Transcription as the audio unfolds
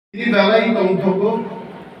Ini balai tongthoko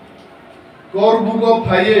korbugo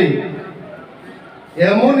phaye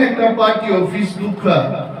এমন একটা party office দুঃখা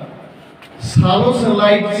সালো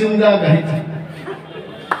লাইট চিন্তা গাইছে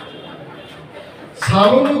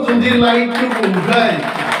সালো যদি লাইট তো উঠায়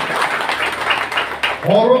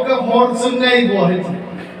হরকা হর চিন্তাই বহেছে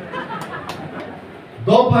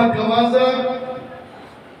দফা কামাজা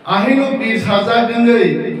আহিনো 20,000 গঙ্গৈ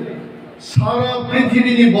সারা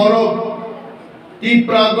পৃথিবীনি বরফ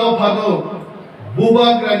Tipra dofano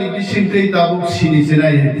bubagrani bisintei tabuk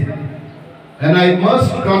sinisinai hete. And I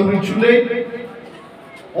must congratulate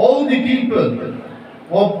all the people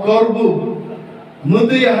of Korbu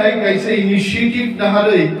Mudai hai kaisa initiative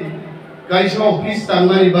naharai kaisa office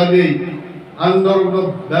tangnani bagai andorno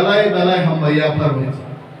belai hambaya farmai.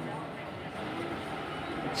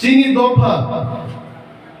 Sini dofa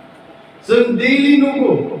जों daily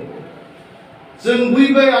nugo जों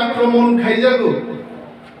बुइबाय आक्रमण खाइजागो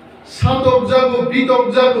सातक जागो बितक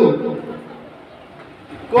जागो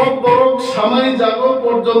कक बरक सामानि जागो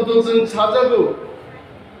पर्यन्त जों साजागो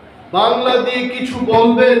बांला दिए किछु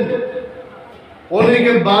बोलबेन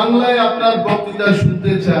অনেকে বাংলায় আপনার বক্তৃতা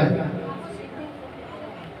শুনতে চায়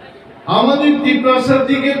আমাদের ত্রিপ্রাসার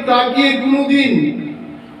দিকে তাকিয়ে কোনোদিন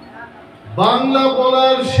বাংলা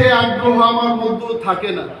বলার সে আগ্রহ আমার মধ্যে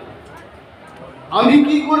থাকে না আমি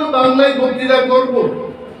কি করে বাংলায় বক্তৃতা করব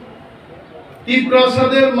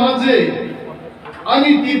ত্রিপ্রাসাদের মাঝে আমি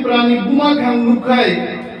ত্রিপ্রানি বুমা খান লুখাই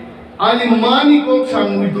আমি মানি কক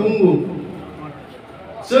সাংমি দুঙ্গু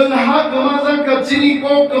जों हा गोमाजा काचिनि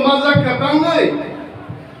कक गोमाजा कातांगै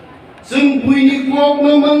जों बुइनि कक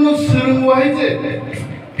नमानो सोलोंवाइजे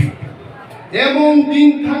एमन दिन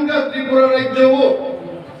थांगा त्रिपुरा राज्यआव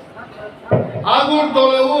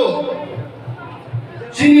আগরতলাও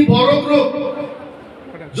চিনি বড়গ্রহ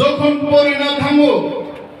যখন পরে না থামো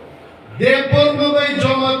দেববর্মা বাই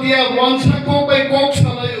জমা দিয়া ওয়ানসা কক বাই কক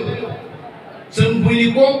সালাयो जों बुइनि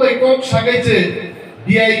কক बाय কক सागाइছে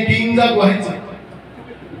বিআই টিংজা গহাইছে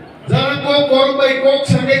যারা কক কক বাই কক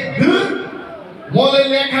সাগাই মলে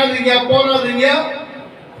লেখা দিয়া পড়া দিয়া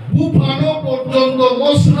বুফানো পর্যন্ত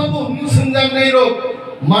মসনাবো হুসনজাংনাই রক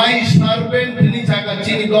মাই সার্ভেন্ট নি জায়গা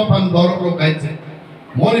চিনি দফান বড়গ্রহ গাইছে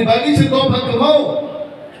মনে বাগিছে দফা কমাও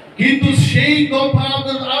কিন্তু সেই দফা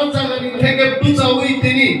আর জায়গানি থেকে বুঝাওই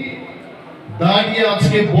তিনি দাঁড়িয়ে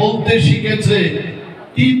আজকে বলতে শিখেছে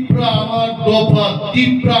টিপ্রা আমার দফা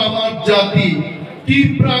টিপ্রা আমার জাতি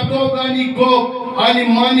টিপ্রা গগানি গক আনি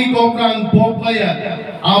মানি গকান বকমায়া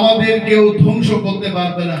আমাদের কেউ ধ্বংস করতে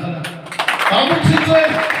পারবে না তাবুক সিচে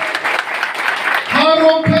হা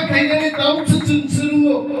রক্ষা খাইজানি তাবুক সিচে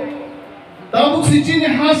সিরুঙ্গো তাবুক সিচিনি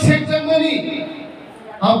হা সেকজামানি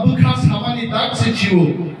আব্বু খা সামানি দাগ সিচিও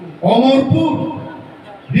অমরপুর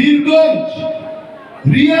বীরগঞ্জ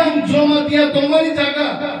রিয়াং জমা দিয়া তোমারই জায়গা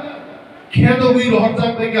খেদবই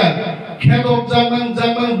রহজাক বেগা খেদব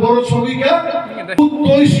জামান বড় ছবিকা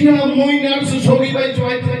তৈশিয়া মইনার ছবি বাই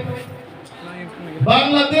জয়তে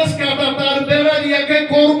বাংলাদেশ কাটা তার বেড়ারিয়াকে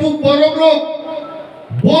করবু বড়গ্রহ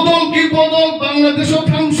বদল কি বদল বাংলাদেশও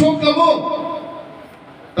ধ্বংস কাবো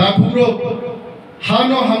তাপুরো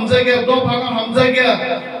হানো হামজাগা দফানো হামজাগা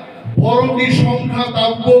বরংনি সংখ্যা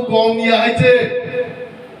তাবো কমিয়া আইছে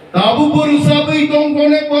ताबू पर उसाबई तुम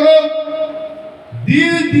कोने करो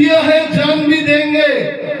दिल दिया है जान भी देंगे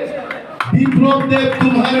विप्लव देव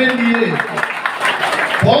तुम्हारे लिए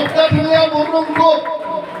भक्ता थाना बोलों को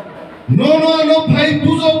नो भाई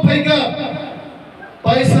बुझो भाई का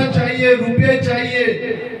पैसा चाहिए रुपये चाहिए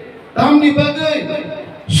तामनी बागे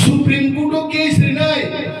सुप्रीम कोर्टो केस रिनाई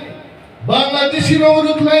बांग्लादेशी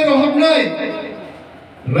रोगरुत लाई रोहब नाई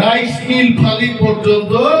राइस मिल फाली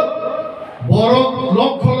पर्यন্ত বড়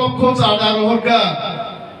লক্ষ লক্ষ চাঁদা রহরকা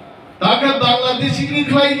তাকে বাংলাদেশি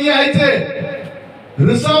নিখলাই নিয়ে আইছে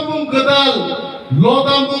রিসাবুম গদাল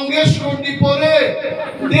লদা মঙ্গেশকরনি পরে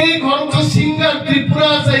এই খরচ সিঙ্গার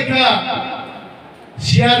ত্রিপুরা জায়গা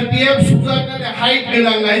सीआरपीएफ সুজাকানে হাইট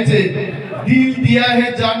গেলাং আইছে দিল দিয়া হে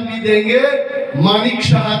জান भी देंगे मानिक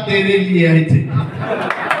शाह तेरे लिए আইছে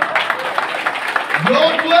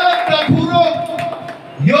योगला তাপুরো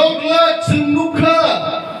योगला চিনুখা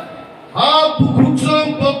আপ খুচং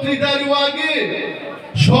বক্তৃতার আগে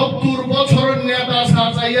 70 বছরের নেতা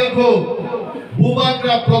সাজাইয়াকো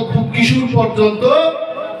বুবাকরা প্রভু কিশোর পর্যন্ত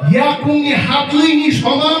ইয়াকুনি হাতলিনি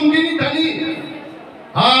সমান দিনি তানি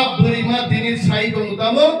আপ বরিমা দিনি সাইদ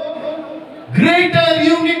মুতামো গ্রেটার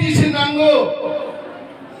ইউনিটি সিনাঙ্গো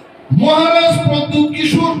মহারাজ প্রভু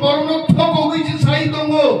কিশোর বর্ণথক হইছে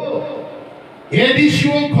সাইদঙ্গো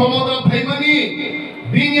এডিশনাল ক্ষমতা ফাইমানি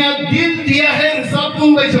बिनिया दिल दिया है सापुं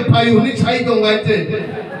बाइसे फाई होनी छाई तो गाइते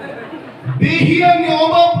बिहिया नि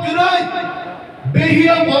अभाव कराय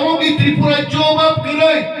বেহিয়া বরগি ত্রিপুরায় জবাব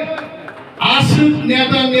করে আসুক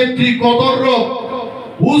নেতা নেত্রী কদর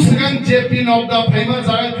উসগাং জেপি নবদা ফাইমা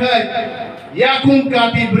জাগাখাই ইয়াকুম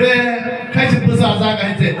কাটি ব্রে খাইছে বুঝা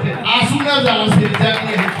জাগাইছে আসুনা জাগাছে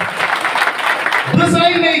জানি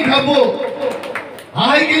বুঝাই নাই খাবো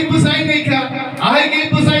আই গে বুঝাই নাই খা আই গে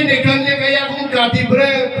বুঝাই নাই খান লে ইয়াকুম কাটি ব্রে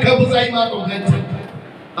খা বুঝাই মা তো খাইছে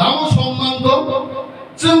তাও সম্মান তো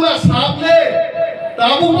जोंना साबले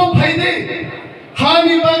ताबुबो फायदे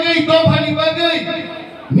हानि बागै दफानि बागै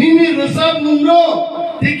निनि रसाब नुनो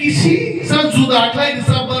ते किसी सा जुदा खाई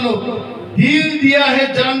रसाब बनो दिल दिया है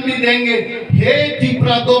जान भी देंगे हे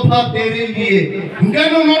टिपरा तोहफा तेरे लिए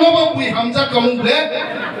गनो ननो बाबू हमजा कमुले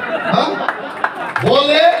हां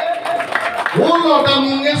बोले वो लटा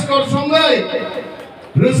मुंगेस कर संगाय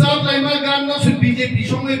रसाब लाइमा गाननो से बीजेपी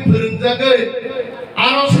संगे फोरोंजागै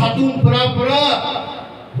आरो सातुं फरा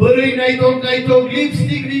बोरै नायथो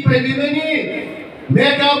लिपस्टिक रि फाइबिमानि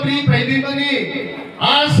मेकअप रि फाइबिमानि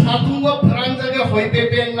आ सातुंगो फोरांजागे हयते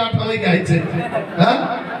पेन ना थामै गाइছে হ্যাঁ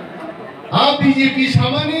आ बीजेपी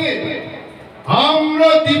सामानि আমরা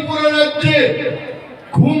ত্রিপুরা রাজ্যে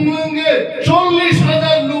ঘুমলুঙ্গে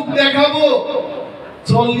 40,000 লোক দেখাবো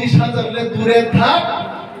 40,000 লে দূরে থাক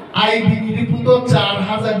আইবিনি পুতো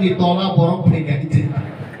 4,000 নি তলা বরফ ফেলে গাইছে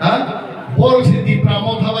হ্যাঁ বড় সে টিপরা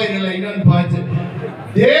মথা বাইরে লাইনান পাইছে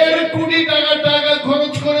 1.5 কোটি টাকা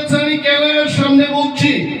খরচ করেছে আমি ক্যামেরার সামনে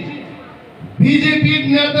বলছি বিজেপির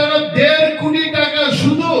নেতারা 1.5 কোটি টাকা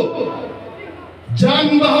শুধু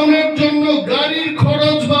যানবাহনের জন্য গাড়ির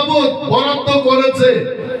খরচ বাবদ বরাদ্দ করেছে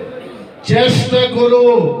চেষ্টা করো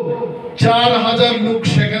 4,000 লোক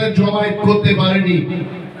সেখানে জমায়েত করতে পারেনি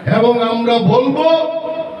এবং আমরা বলবো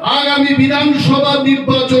আগামী বিধানসভা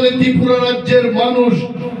নির্বাচনে ত্রিপুরা রাজ্যের মানুষ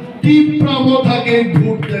টিপরা মথাকে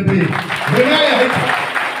ভোট দেবে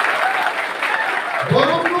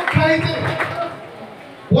গরম লোক খাইতে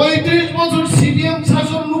 35 বছর সিডিএম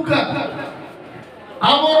শাসন লুকা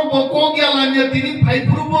আমার বকো গেলানিয়া তিনি ভাই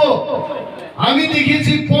পূর্ব আমি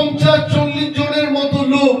দেখেছি 50-40 জনের মতো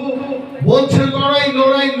লোক বলছে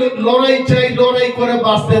লড়াই চাই লড়াই করে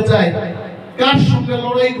বাঁচতে চাই কার সঙ্গে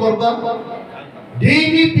লড়াই করবা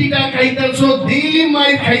ডেইলি পিটা খাইতাছো ডেইলি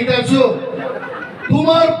মাইর খাইতাছো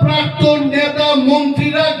তোমার প্রাক্তন নেতা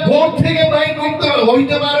মন্ত্রীরা ঘর থেকে বাইর করতে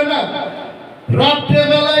হইতে পারে না রাত্রে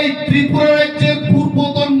বেলায় ত্রিপুরা রাজ্যের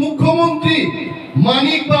পূর্বতন মুখ্যমন্ত্রী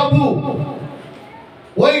মানিক বাবু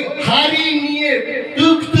ওই হাড়ি নিয়ে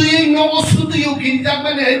তুই নবসুতিও কিনতে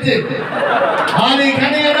মানে হয়েছে আর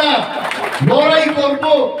এখানে এরা লড়াই করব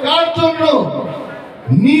কার জন্য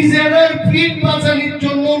নিজেদের পিঠ বাঁচানোর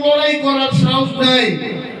জন্য লড়াই করার সাহস নাই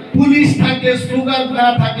পুলিশ থাকলে স্লোগান না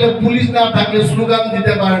থাকলে পুলিশ না থাকলে স্লোগান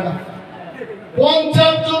দিতে পারে না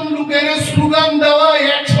 50 জন লোকের স্লোগান দেওয়া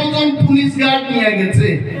 100 জন পুলিশ গার্ড নিয়ে গেছে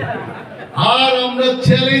আর আমরা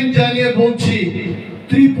চ্যালেঞ্জ জানিয়ে বলছি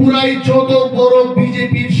ত্রিপুরায় যত বড়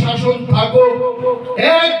বিজেপির শাসন থাকুক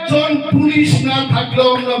একজন পুলিশ না থাকলে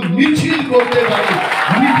আমরা মিছিল করতে পারি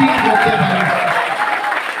মিটিং করতে পারি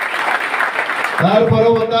তারপরে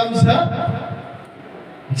বলতাম স্যার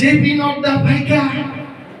জেপি নড্ডা ভাইকা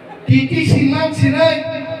টিটি সিমান সিনাই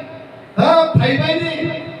হ্যাঁ ভাই ভাই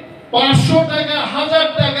 500 টাকা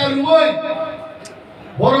 1000 টাকা রুই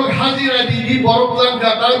বড় হাজিরা দিদি বড়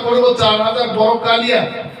জানকা তারপরে 4,000 বড় কালিয়া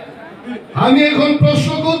আমি এখন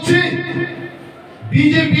প্রশ্ন করছি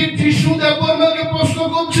বিজেপির টিস্যু দেববর্মাকে প্রশ্ন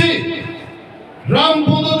করছি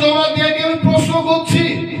রামপদ জমাতিয়াকে আমি প্রশ্ন করছি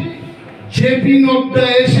জেপি নড্ডা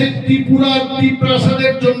এসে ত্রিপুরার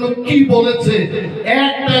ত্রিপ্রাসাদের জন্য কি বলেছে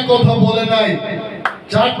একটা কথা বলে নাই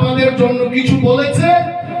চাটমাদের জন্য কিছু বলেছে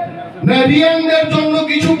না রিয়াংদের জন্য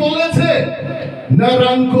কিছু বলেছে না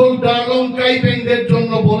রানখোল ডালং কাইপেংদের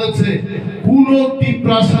জন্য বলেছে কোন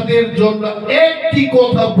ত্রিপ্রাসাদের জন্য একটি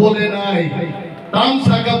কথা বলে নাই ताम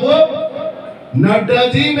साकाबो नड्डा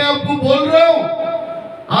जी मैं आपको बोल रहा हूं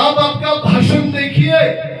आप आपका भाषण देखिए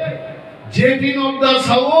जेपी नड्डा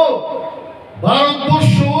साहब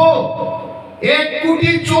भारतवर्ष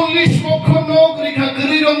 1,40,00,000 नौकरी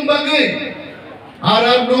खाकरी रंबागे আর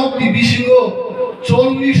আর নক দিবিসিগো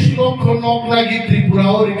 40 লক্ষ নক লাগি त्रिपुरा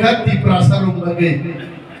और इखा त्रिप्रासा रंबागे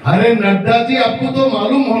अरे नड्डा जी आपको तो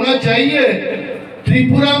मालूम होना चाहिए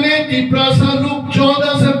त्रिपुरा में त्रिप्रासा लोग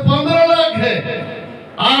 14 से 15 लाख है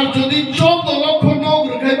আর যদি 14 লক্ষ নক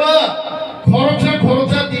রাখবা খরচা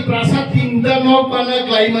খরচা त्रिप्रासा তিনটা নক বানা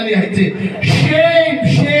ক্লাইমানি হইছে Shem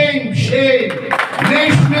Shem Shem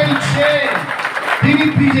national Shem তিনি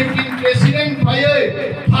বিজেপি প্রেসিডেন্ট ভাইয়ে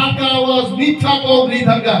ফাঁকা আওয়াজ মিথ্যা কবরি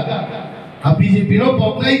থাকা আর বিজেপি নো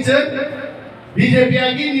পকনাইছে बीजेपी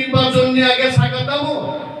आगे निर्वाचन ने आगे साकता हो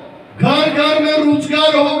घर घर में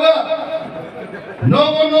रोजगार होगा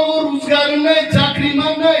নগর নগর রোজগার নেই, চাকরি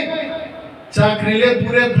মান নেই। চাকরিলে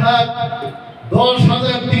দূরে থাক,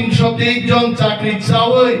 10,323 জন চাকরি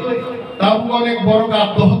চাওই, তাও অনেক বড়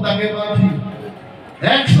আত্মহত্যাকে বাঁধি।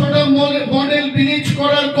 100টা মডেল ভিলেজ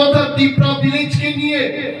করার কথা টিপ্রা ভিলেজকে নিয়ে,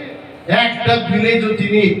 একটা ভিলেজও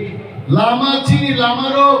তিনি লামা চিনি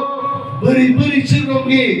লামারও বড়ি বড়ি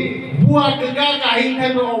চিরকি বুয়া গা গাহিন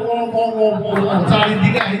থাকো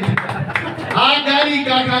চারিদিকে আইছে আ গাড়ি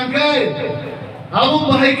কাকাঙ্কায় আবু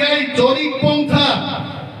ভাইকাই চরিক পন্থা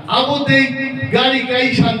আবু দেই গাড়ি গাই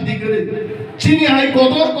শান্তি করে চিনি হাই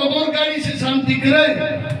কদর কদর গাড়ি সে শান্তি করে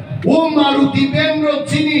ও মারুতি বেন্দ্র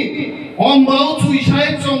চিনি অম্বাও চুই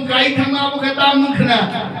সাহেব চং গাই থামা আবু খেতা মুখনা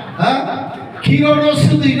হ্যাঁ খিরোর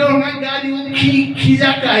সুদিরোর গাড়ি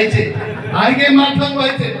খিজা কাইছে আগে মাথাং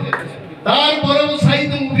হইছে তারপরেও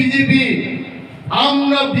সাইদুম বিজেপি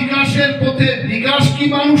আমরা বিকাশের পথে। বিকাশ কি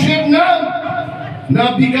মানুষের নাম না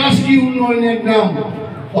বিকাশ কি উন্নয়নের নাম?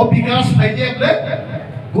 ও বিকাশ ভাইজে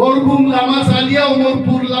গরগুম লামা চালিয়া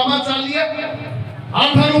উমরপুর লামা চালিয়া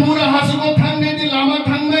 18 মুরা হাসগো থাঙ্গে দি লামা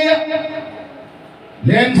থাঙ্গায়া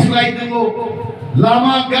ল্যান্ডস্লাইড দেব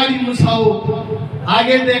লামা গাড়ি মুছাও।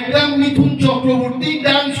 আগে দেখতাম মিথুন চক্রবর্তী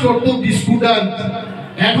ডান্স করতো ডিস্কো ডান্স,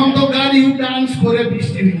 এখন তো গাড়িও ডান্স করে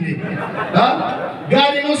বৃষ্টি হইলে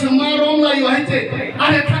গাড়ি নো সমা রমলাই হইছে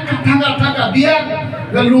আরে থাকা থাকা থাকা বিয়া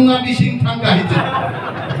লুঙ্গা বিসিং থাকা হইছে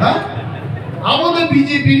হ্যাঁ আমাদের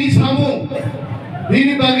বিজেপি নি সামু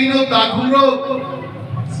বিনি বাগিনো তাকুরো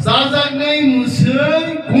সাজাগ নাই মুসই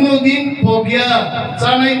কোনদিন পগিয়া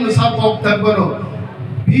চানাই মুসা পক থাকবো।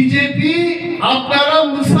 বিজেপি আপনারা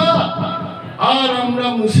মুসা আর আমরা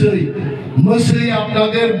মুসই মুসই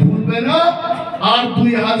আপনাদের ভুলবে না। আর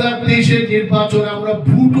 2023 নির্বাচনে আমরা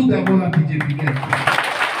ভোটও দেব না বিজেপিকে।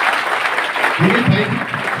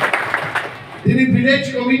 তিনি ভিলেজ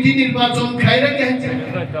কমিটি নির্বাচন খাইরা গেছে,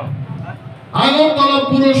 আগরতলা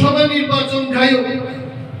পুরসভা নির্বাচন খাইও,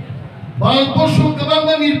 বালপশু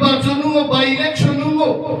কাবাঙ্গা নির্বাচন বা ইলেকশন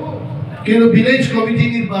কিন্তু ভিলেজ কমিটি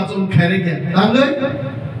নির্বাচন খাইরে গেছে। তাহলে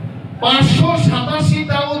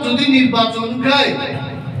 587টাও যদি নির্বাচন খায়,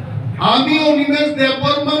 আমি অনিমেষ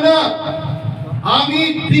দেববর্মা না, আমি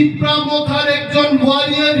টিপ্রা মথার একজন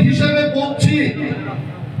ওয়ারিয়ার হিসেবে বলছি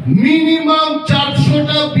minimum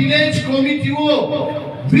 400টা village কমিটিও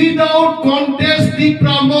without contest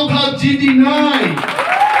Tipra মথা জিডি নাই।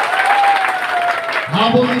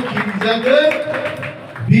 আবনে কি জায়গা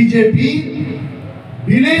বিজেপি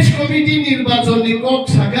ভিলেজ কমিটি নির্বাচনী কক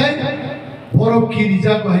শাখায় বড় কি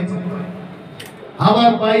রিজার্ভ হয়েছে। আবার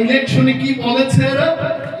বাই ইলেকশনে কি বলেছে এরা?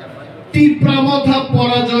 টিপ্রা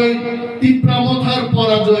মথার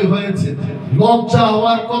পরাজয় হয়েছে। লজ্জা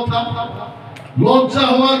হওয়ার কথা, লজ্জা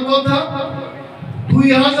হওয়ার কথা।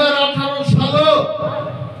 2018 সালে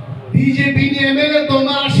বিজেপি এমএলএ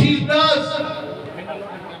তোমার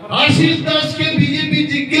আশিস দাসকে বিজেপি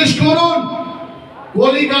জিজ্ঞেস করুন,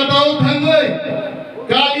 কলিকাতাও থাঙ্গে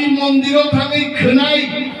কালী মন্দিরও থাঙ্গে খনাই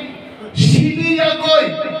শিলিয়া কই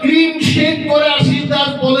ক্লিন শেড করে আশিস দাস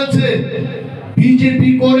বলেছে বিজেপি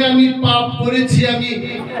করে আমি পাপ করেছি, আমি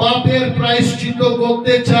পাপের প্রায়শ্চিত্ত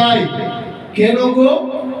করতে চাই। কেন গো?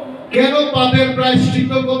 কেন পাপের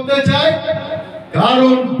প্রায়শ্চিত্ত করতে চাই?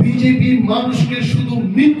 কারণ বিজেপি মানুষকে শুধু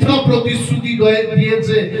মিথ্যা প্রতিশ্রুতি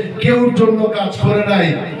দিয়েছে, কেউর জন্য কাজ করে নাই।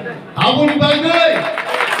 আবুল বাগৈ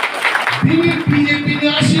বিজেপি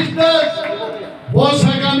আশিস দাস বস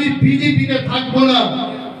আগামী বিজেপিতে থাকবো না,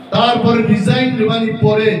 তারপরে রিজাইন দেওয়ানি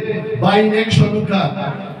পরে বাই ইলেকশন উঠা।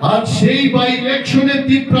 আর সেই বাই ইলেকশনে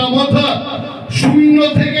টিপ্রা মথা 0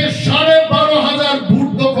 থেকে 12,500 ভোট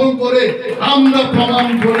দখল করে আমরা প্রমাণ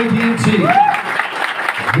করে দিয়েছি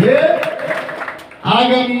যে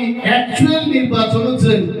আগামী অ্যাকচুয়াল নির্বাচন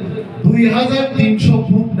হচ্ছে 2300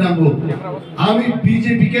 ভোট নামো। আমি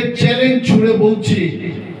বিজেপিকে চ্যালেঞ্জ ছুড়ে বলছি,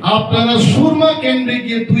 আপনারা সুরমা কেন্দ্রে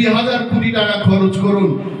গিয়ে 2000 কোটি টাকা খরচ করুন,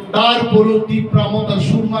 তারপরও টিপ্রা মথা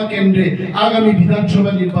সুরমা কেন্দ্রে আগামী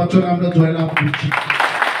বিধানসভা নির্বাচনে আমরা জয়লাভ করছি।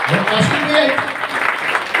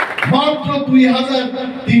 মাত্র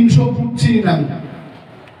 2300 ভোট ছিলাম।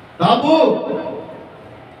 তাবো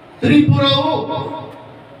ত্রিপুরাও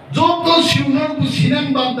যত শিউনার বুঝিনান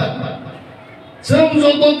বান্দা जों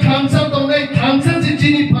যত থানসা দংনাই থানসা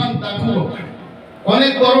জিনি পান তাকো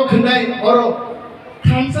অনেক বড় খনাই বড়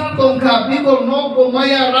থানসা দংখা বিগো নব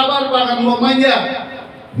মায়া রাবার বাগান মায়া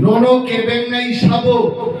ননো কেবেং নাই সাবো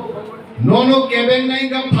ননো কেবেং নাই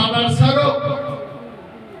গা ফাদার সারো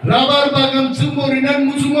রাবার বাগান সুমরিনান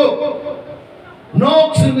মুসুমো নক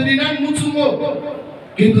সুমরিনান মুসুমো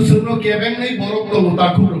কিন্তু সুনো কেবেং নাই বড় তো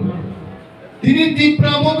তাকুরো তিনি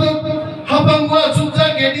টিপ্রা মথা হাবাংवा সুজা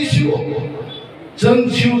গেডিসু जों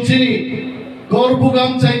शिवचिनि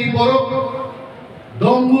गरबुगाम चाइनि बरफ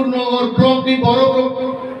Dongbur nogor blok ni borok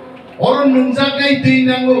oron nungjakai tui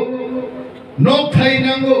nango nok thai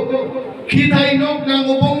nango khithai nok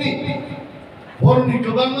nango bongni boroni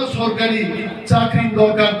gobangno sorkari chakri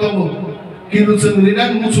dorkar dongo kintu जों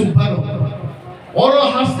rinan muchung phano oro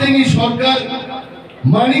hasteni sorkar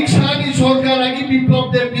manik shahni sorkar agi biplop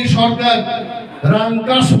devni sorkar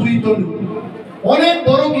rangkas huitonu onek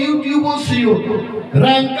borok youtube siyo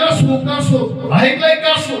rangkas hukaso haiklai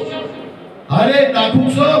kaso are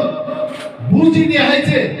takukso bujini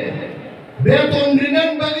haite beton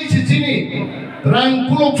rinan bagi chini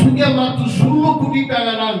rangkulok sugia matu 16 কোটি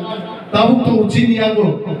টাকা নাং tabuk to chini ago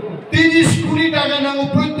 30 কোটি টাকা নাং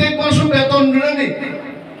প্রত্যেক মাসে বেতন রিনানি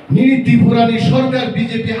নিনি ত্রিপুরানি সরকার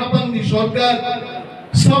BJP হাবাংনি সরকার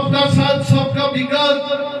सबका साथ सबका विकास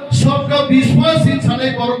सबका विश्वास इन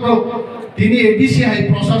छानाय बरग्रो তিনি এডিসি হাই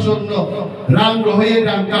প্রশাসন রাম রহয়ে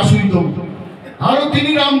রাম কাসুইদম আরো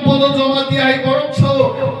তিনি রামপদ জমাতি হাই বরক সহ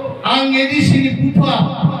আং এডিসি নি বুফা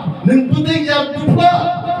নং বুदै যা বুফা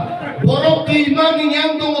বরক ইমান নিয়াং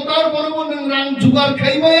দङ তার বরব নং রাং জুগার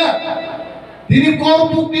খাইবায়া তিনি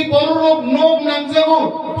করবুকনি বররক নক নাংজাগো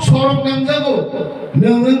সরক নাংজাগো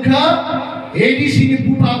নংখা এডিসি নি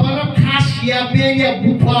বুফা বানা খাসিয়া বেয়া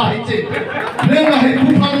বুফা হইছে নং হাই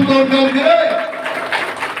বুফান দরকার গে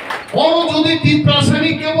और যদি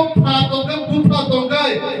তিপ্রাসানি কেবল ফাতকে বুফা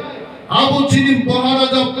দঙ্গায় আবু চিনি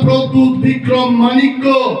মহারাজা প্রদ্যুৎ বিক্রম মানিক্য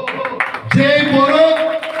যে বড়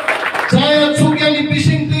ছায়া সুজ্ঞানী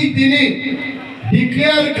বিশিং তুই তিনি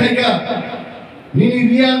ডিক্লেয়ার খাইগা নিনি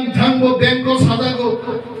রিয়াং থাঙ্গো ব্যাংক সাজাগো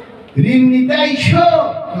ঋণ নিতাইছ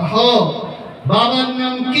হ বাবার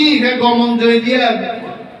নাম কি হে গমনজয় রিয়াং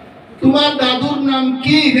তোমার দাদুর নাম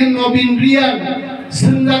কি হে নবীন রিয়াং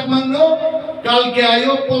সিনজাক মানো কালকে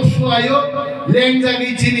আয়ো পরশু আয়ো লেংজাগি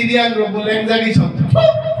চিনি রিয়াং রব লেংজাগি সব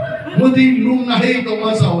মুদি লুম নাহি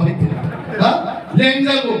তোমাসা হইতে হ্যাঁ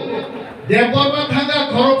লেংজাগো দেববর্মা থাকা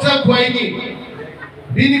খরচা খুয়াইনি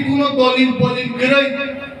বিনি কোনো দলিল বলিল করে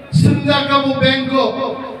সিনজাকাবো ব্যাংক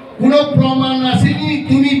কোনো প্রমাণ আসেনি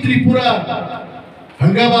তুমি ত্রিপুরা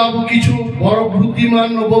হাঙ্গা বাবু কিছু বড় বুদ্ধিমান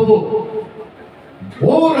নববো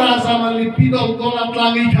ও রাজামালি পিদল গলা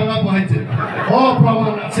লাগেই থাকা হয়েছে ও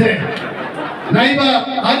প্রমাণ আছে নাইবা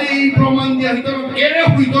আরে এই প্রমাণ দিয়ে হইতো কেড়ে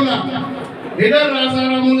হইতো না এটা রাজার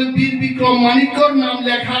আমলে বীর বিক্রম মানিক্যর নাম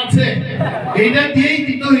লেখা আছে এটা দিয়েই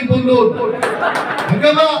দিতে হইব লোক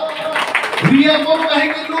হাঙ্গাবা রিয়া বড় কাহে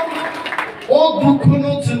গেল ও দুঃখ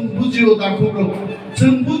নো जों বুঝিও দেখো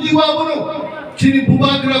जों বুঝিও বড় চিনি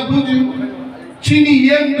বুবাগ্রা বুঝিও চিনি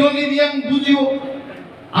ইয়াং দলি ইয়াং বুঝিও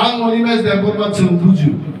आं अनिमेश देबबर्मा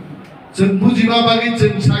जों बुझिबा बागै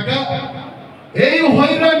जों साखा এই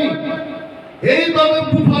হয়রানি এইভাবে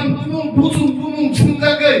বুফান কুমুং বুচুং কুমুং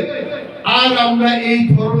ছুঁজাগে আর আমরা এই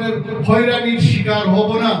ধরনের হয়রানির শিকার হব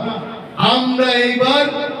না আমরা এইবার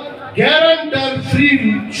গ্যারান্টার ফ্রি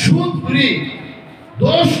সুদ ফ্রি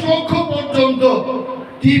 10 লক্ষ পর্যন্ত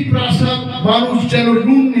ত্রিপ্রাসাদ মানুষ যেন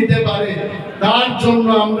লোন নিতে পারে তার জন্য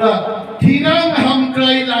আমরা থিনাং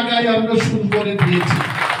হামক্রাই লাগাই আমরা শুরু করে দিয়েছি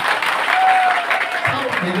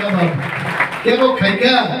কেন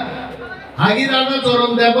খাইগা আগে রাজা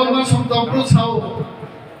চরণ দেববর্মা সম্পর্ক ছাও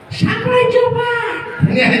সাম্রাজ্যবাদ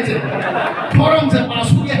নিয়ে হয়েছে ফরমসে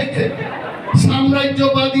পাশুকে হয়েছে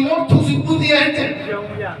সাম্রাজ্যবাদী অর্থ বুঝিয়ে হয়েছে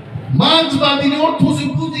মার্ক্সবাদী অর্থ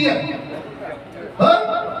বুঝিয়ে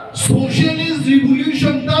সোশ্যালিস্ট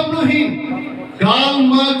রিভলিউশন তামনহীন কার্ল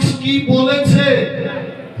মার্ক্স কি বলেছে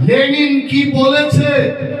লেনিন কি বলেছে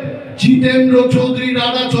জিতেন্দ্র চৌধুরী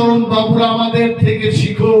রাধাচরণ বাবুরা আমাদের থেকে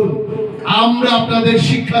শিখুন আমরা আপনাদের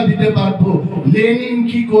শিক্ষা দিতে পারবো লেনিন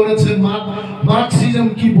কি করেছে মার্কসিজম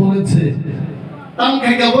কি বলেছে তাম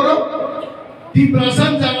খাইগা বড়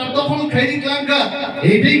ত্রিপ্রাসাদ যারা তখন খাইরি ক্লাঙ্কা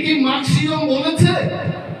এটাই কি মার্কসিজম বলেছে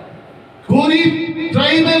গরিব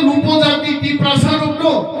ট্রাইবাল উপজাতি ত্রিপ্রাসাদ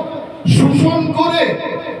শোষণ করে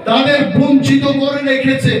তাদের বঞ্চিত করে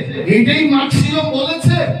রেখেছে এটাই মার্কসিজম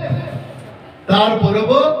বলেছে তারপরে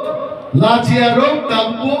লাচিয়ারো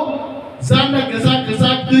কাব্য জানা গেসা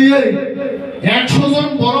গেসা দিয়ে 100 জন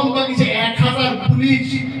বরং বাগিছে 1000 পুলিশ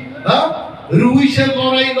রুইসে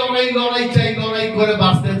লড়াই চাই করে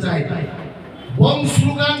বাঁচতে চাই বং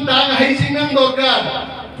স্লোগান দাগ হাইজিং দরকার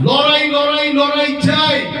লড়াই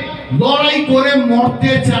চাই লড়াই করে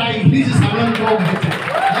মরতে চাই প্লিজ সামনে কম হয়েছে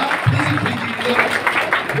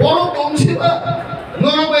বড় বংশীবা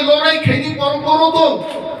লড়াই খাইনি বড় তো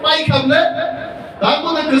পাই খাবলে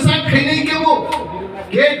তারপরে গেসা খাইনাই কেবো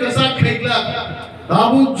কে গেসা খাইলা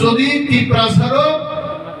তাবু যদি ত্রিপ্রাসাদ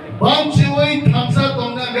বাঞ্চে ওই থামসা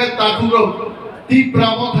দঙ্গাকে তাকুরো ত্রিপ্রা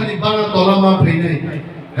মথানি বানা তলামা ফেইনাই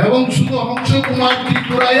এবং শুধু হংস কুমার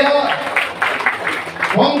ত্রিপুরায়া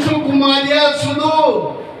অংশ কুমারিয়া শুধু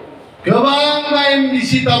গোবাং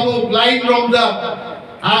এমডিসি তাবুক লাইন রমজাক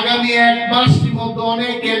আগামী 1 মাসের মধ্যে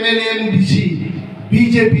অনেক এমএলএ এমডিসি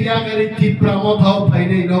বিজেপি আগারে টিপ্রা মথাও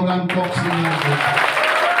ফাইনে লগন কক্সিনা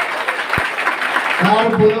আর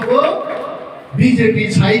বলবো বিজেপি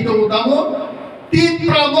সাহিত্য মোতামো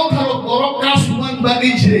টিপ্রা মথার বড় কাসমান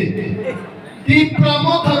বাগিছে টিপ্রা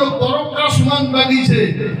মথার বড় কাসমান বাগিছে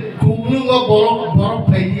কুমলুঙ্গ বড়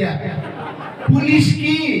ফাইলিয়া পুলিশ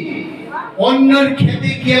কি অন্যর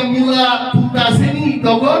খেতে কি মুলা তুলতাছেনি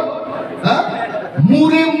তখন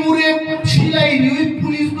মুরে মুরে সিলাই নিয়ে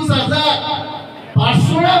পুলিশ বুঝাজা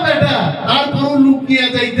পাঁচশোটা বেটা তারপরও লুক নিয়ে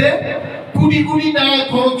যাইতে কোটি কোটি টাকা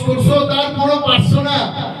খরচ করছো তারপরও পারছো না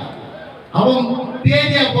এবং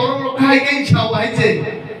পেয়ে বড় খাই গেই ছাও আইছে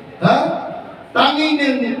তাঙ্গি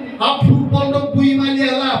নেন ফুটবল তো বুই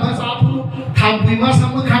মালিয়া লা বাস আপু খামপুই মা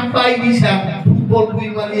সামু খামপাই নিছা ফুটবল বুই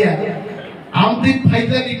মালিয়া আমতে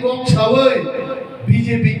ফাইজানি কক ছাওই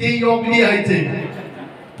বিজেপি তেই অগলি আইছে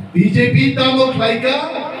বিজেপি তামক লাইকা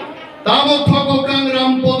তামক থকাং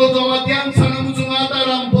রামপদ জমাতিয়ান সানামুজুমাতা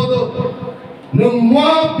রামপদ নমা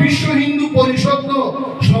বিশ্ব হিন্দু পরিষদ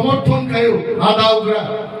সমর্থন খায়ো আদাউগ্রা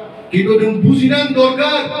কিন্তু তুমি বুঝিনান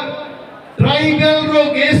দরকার ট্রাইবাল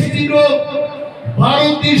রোগ এসটি রোগ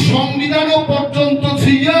ভারতীয় সংবিধান পর্যন্ত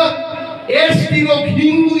ছিয়া এসটি রোগ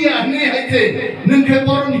হিন্দু আনে হাইছে নকে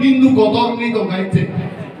বরণ হিন্দু গদরমি দগাইছে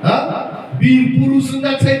হ্যাঁ বীর পুরুষ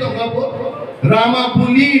না চাই দগাবো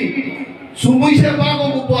রামাপুলি সুমুইসে বাগো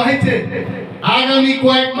বহাইছে আগামী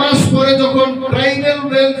কয়েক মাস পরে যখন ট্রাইবাল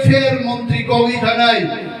ওয়েলফেয়ার মন্ত্রী কবি থানায়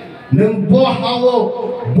নং বহাও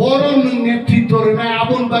বড় নেতৃত্ব না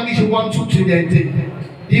আপন বাকি সুবান সুচি যাইছে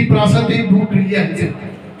এই প্রাসাদে বুক লিয়াছে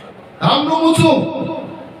আমনো মুসু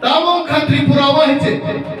তামং খাত্রি পুরাওয়া হইছে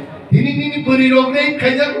তিনি তিনি পরিরোগ নেই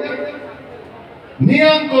খাইজার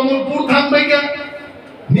নিয়াম কমলপুর থামবাইকা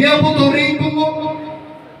নিয়াবো ধরেই পুঙ্গো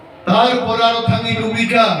তারপর আর থাঙ্গি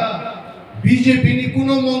রুবিকা বিজেপি নি কোন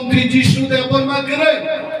মন্ত্রী জিষ্ণু দেববর্মা করে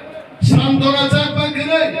শান্তনা চাকমা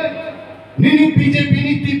করে নিনি বিজেপি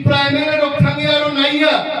নি টিপ্রা এমএলএ রক থাঙ্গি আরো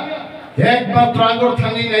নাইয়া একমাত্র আগর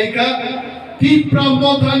থাঙ্গি নাইকা টিপ্রা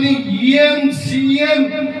মথানি ইএম সিএম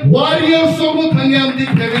ওয়ারিয়র সব থাঙ্গি আমদি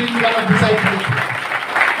ফ্যামিলি গানা বিসাই করে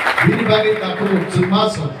বিনি বাগে তাকো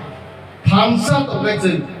জমাস থানসা তো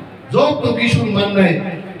গেছে জব তো কিশুন মাননাই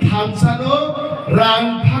থানসানো রাং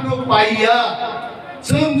ফানো পাইয়া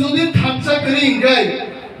जों जुदि थामसा करी इंगाय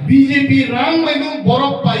बीजेपी रां माइनो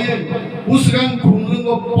बरफ पायो उसगां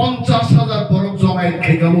खुंलुंगो 50,000 बरफ जमाय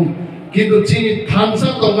खाइगामु किन्तु चिनि थामसा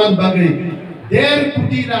दंगान बागै 1.5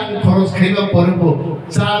 कोटी रां खरच खाइबा परबो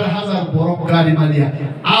 4,000 बरफ गाड़ी मालिया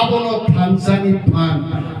आबनो थामसानि फान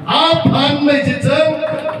आ फान मैसे जों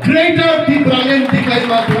ग्रेटर टिप्रालेन दिखाइ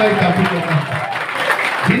माथुराय गाफिका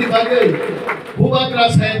बिनि बागै बुबाग्रा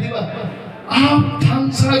साया दिबा आप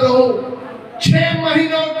थामसा रहो 6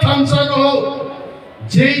 महीना थामसा रहो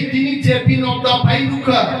যেই তিনি জেপি নবদা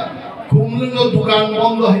ফাইলুকা কুমলুঙ্গো দোকান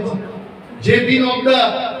বন্ধ হয়েছে জেপি নবদা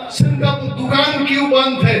সিঙ্গাপুর দোকান কিউ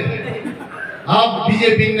বন্ধ है अब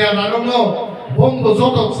बीजेपी ने रानो বন্ধ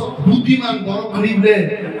যত বুদ্ধিমান বড় গরিবলে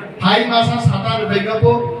ভাই মাসা সাতার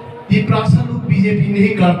বেগাবো টিপ্রাসালু बीजेपी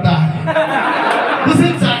नहीं करता है उसे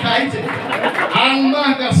চাকাইছে আংমা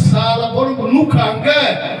কা সালা বড় নুখাঙ্গে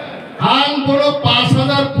आं बड़ो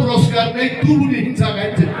 5,000 पुरस्कार नहीं तुरुनी हिंसा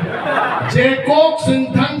गाइছে जे कोक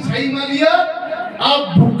सिंथान साइमालिया अब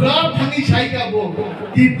भुगा थानी साइगाबो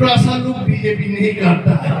टिप्रासालु बीजेपी नहीं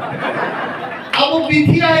करता अब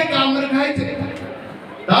बिथिया है कामर खाइছে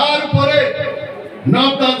তারপরে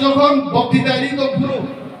নবদা যখন বক্তৃতারি তো পুরো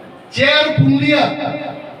চেয়ার পুলিয়া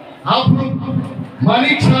আপনি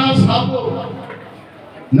मानिक शाह साहब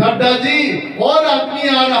नड्डा जी और आदमी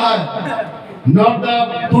आ रहा है नड्डा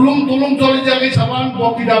तुलुम तुलुम चले जाके सामान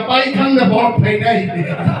बक्तृता पाइखान में बहुत फाइना ही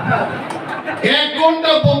 1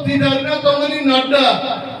 घंटा बक्तृता ना तो मनी नड्डा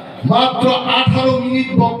मात्र 18 मिनट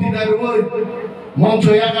बक्तृता हुई मंच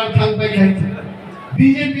यागार थांग पे खाइছে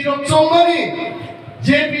बीजेपी रो चौमानी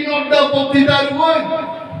जेपी नड्डा बक्तृता हुई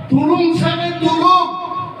तुलुम साने तुलुम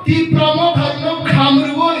टिप्रा मथानो खामर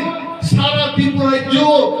हुई सारा ত্রিপুরা जो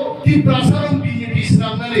टिप्रा सारम बीजेपी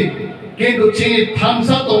सामने केंद्र चीनी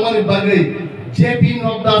थामसा तोमारे बागे जेपी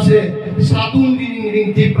नड्डा से सातुन रिंग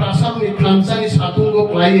टिप्रा सारम थामसा नि सातुन को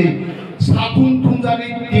क्लाये सातुन तुमजागे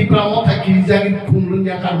टिप्रा मथा किजागे खुमलुन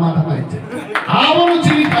याकार माथा पाइছে आबारो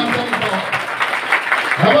चीनी थामसा नि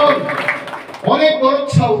हेलो অনেক বড়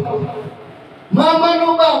ছাউ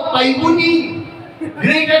মামানোবা পাইবনি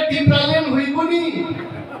গ্রেটার টিপ্রালেন হইবনি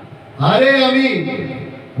আরে আমি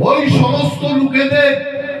ওই সমস্ত লোকেদের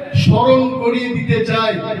স্মরণ করিয়ে দিতে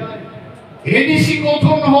চাই এডিসি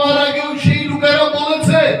গঠন হওয়ার আগেও সেই লোকেরা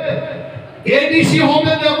বলেছে এডিসি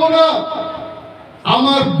হবে দেব না,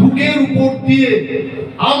 আমার বুকের উপর দিয়ে,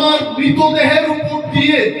 আমার মৃতদেহের উপর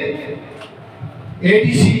দিয়ে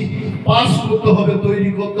এডিসি পাস করতে হবে,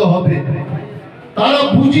 তৈরি করতে হবে। তারা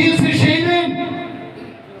বুঝিয়েছে সেই দিন,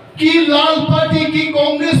 কি লাল পার্টি কি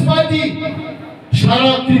কংগ্রেস পার্টি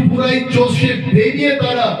সারা ত্রিপুরায় চষে বেরিয়ে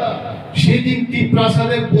তারা সেদিন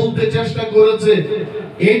টিপ্রাসাদে বলতে চেষ্টা করেছে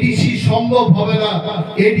এডিসি সম্ভব হবে না,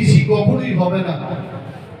 এডিসি কখনোই হবে না।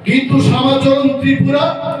 কিন্তু সমাচরণ ত্রিপুরা,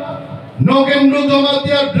 নগেন্দ্র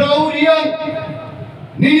জমাতিয়া, ড্রাউরিয়ান,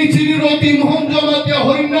 নিনিচিনি রতি মোহন জমাতিয়া,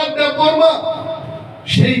 হরিনাথ দেববর্মা,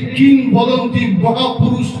 সেই কিংবদন্তি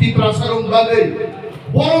মহাপুরুষ টিপ্রাসারণ ভাবে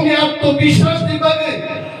বরং আত্মবিশ্বাস দিবাগে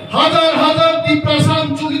হাজার হাজার টিপ্রাসা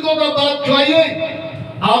আঞ্চলিকতা বাদ খাইয়ে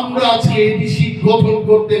আমরা আজকে এডিসি গঠন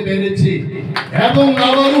করতে পেরেছি। এবং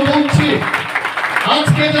আবারও বলছি,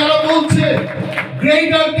 আজকে যারা বলছে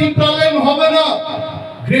গ্রেটার টিপ্রাল্যান্ড হবে না,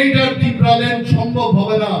 গ্রেটার টিপ্রাল্যান্ড সম্ভব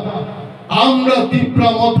হবে না, আমরা টিপ্রা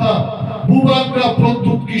মথা বুবাগ্রা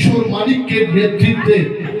প্রদ্যুৎ কিশোর মানিক্যের নেতৃত্বে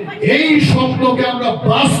এই স্বপ্নকে আমরা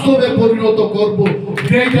বাস্তবে পরিণত করব।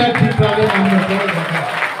 গ্রেটার টিপ্রাল্যান্ড আমরা করে দেখাবো।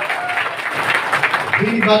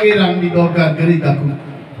 বিনিবাগের আঙ্গি দরকার করি থাকুন,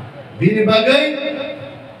 বিনিবাগে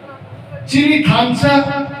চিনি থামসা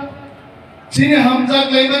চিনি হামজাক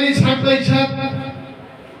লাইবানি ছাড়বাই ছাড়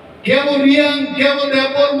কেব রিয়াং কেব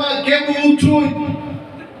দেববর্মা কেব উচুই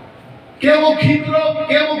কেব ক্ষিদ্র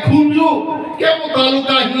কেব খুঞ্জু কেব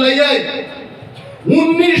তালুকা হিলাইয়াই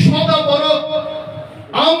 19 শতা বরফ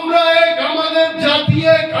আমরা এক, আমাদের জাতি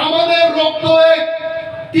এক, আমাদের রক্ত এক,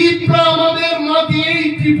 টিপ্রা আমাদের মাটি, এই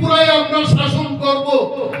ত্রিপুরায় আমরা শাসন করব।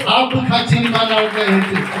 आप खाचिन मानार गए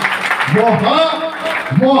थे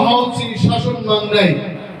मोहाउसी शासन मांग रहे।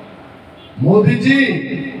 मोदी जी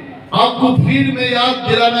आपको फिर मैं याद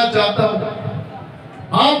दिलाना चाहता हूं,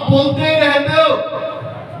 आप बोलते रहते हो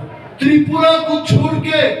त्रिपुरा को छोड़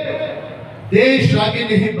के देश आगे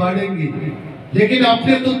नहीं बढ़ेंगे, लेकिन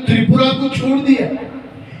आपने तो त्रिपुरा को छोड़ दिया,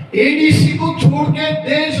 एडीसी को छोड़ के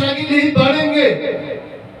देश आगे नहीं बढ़ेंगे।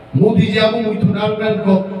 मोदी जी आप मिथुनारगढ़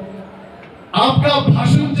को आपका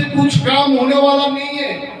भाषण से कुछ काम होने वाला नहीं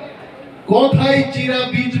है। कोथाई चिरा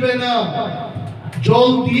बीजबे ना,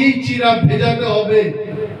 जल दिए चिरा भेजाते होबे।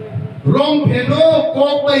 रम फेनो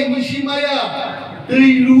कोपाई मिशिमाया तई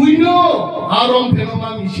लुइनो आरम फेनो मा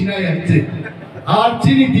मिशिना याचे আর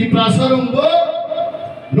চিনি টিপ্রাসারঙ্গ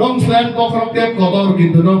নং স্ল্যান্ড পখরতে কদর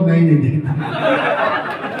কিন্তু নং নাই নেই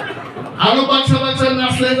আলো বাচ্চা বাচ্চা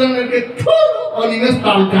নাচলে জানকে অনিমেষ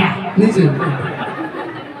তালকা নিচে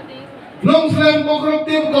নং স্ল্যান্ড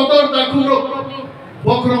পখরতে কদর দাখুরো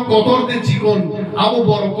বক্র কদর দে চিকন আবো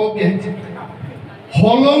বড় ককে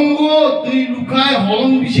হলঙ্গ তুই লুকায়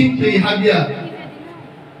হলং বিশিং তুই হাবিয়া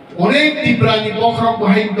অনেক টিপ্রানি বক্র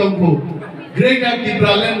বাহিন দঙ্গ গ্রেটার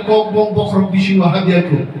টিপ্রাল্যান্ড কক বং বক্র বিশিং হাবিয়া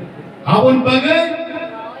কো আবন বাগে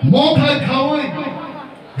মথা খাওই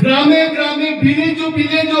গ্রামে গ্রামে ভিলেজো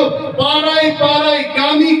ভিলেজো পাড়ায় পাড়ায়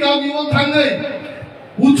কামি কামিও থাঙ্গে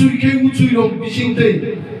উচুই কে উচুই রং বিশিং তুই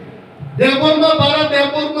দেববর্মা বারা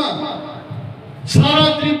দেববর্মা সারা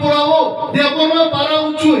ত্রিপুরাও দেববর্মা বারা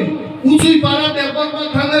উচুই উচুই বারা দেববর্মা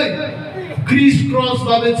থাঙ্গে ক্রিস ক্রস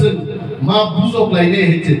বাবেছেন মা বুজক লাইনে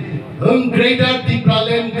হেছে ওং গ্রেটার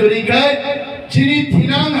টিপ্রাল্যান্ড করিখায় চিনি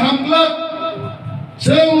থিনাং হামলা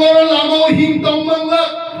সেঙ্গর লামো হিম তংমাংলা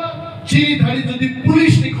চিনি ধারি যদি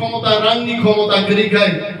পুলিশনি ক্ষমতা রাংনি ক্ষমতা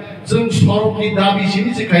করিখায় जों सरकनि दाबि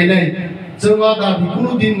सिनिसे खायनाय जोंहा दाबि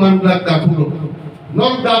कुनु दिन मानब्ला दाखुलो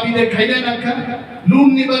नर दाबि दे खायनाय नांखा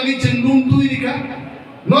लुननि बागै जों लुन तुइरिखा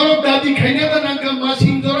नर दाबि खायनाय दा नांखा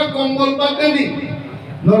मासिं जरा कंबल बागानि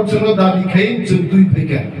नर जों दाबि खायन जों तुइ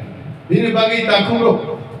फैका बिनि बागै दाखुलो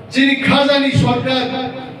चिनि खाजानि सरकार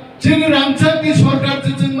चिनि रामचाकनि सरकार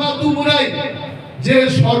जों मा तुमुनाय जे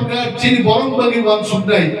सरकार चिनि बरं बागै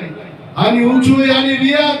वानसुनाय आनि उचुय आनि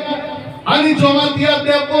रिया आनी जमातिया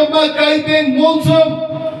देबबर्मा काइपेन मौसम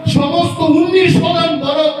समस्त 19 শতাংশ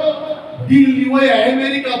বরফ দিল্লি ওই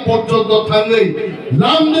আমেরিকা পর্যন্ত থাঙ্গই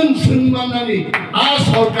লন্ডন সিনমানানি আ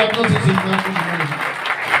সরকার কাছে সিনমানানি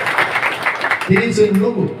এই যে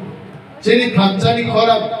লোক যিনি থানচানি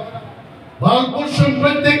খরাব ভারতবর্ষের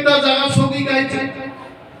প্রত্যেকটা জায়গা ছবি গাইছে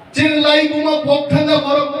চিন লাইগুমা পক্ষাঙ্গা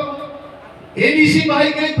বরফ এডিসি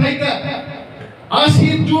ভাইগাই ভাইকা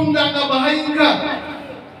 80 জুন ডাঙ্গা বাহাইকা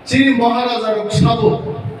চিনি মহারাজার সাবো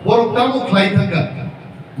বড় কামু খাই থাকা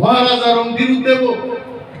মহারাজার বিরুদ্ধে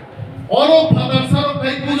অর ফাদার সারো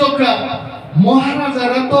ভাই পূজকা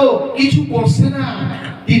মহারাজারা তো কিছু করছে না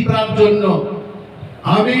টিপ্রার জন্য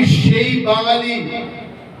আমি সেই বাঙালি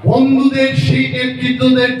বন্ধুদের সেই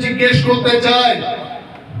নেতৃত্বদের জিজ্ঞেস করতে চাই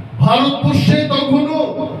ভারতবর্ষে তখনও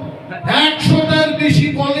 100টার বেশি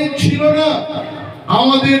কলেজ ছিল না।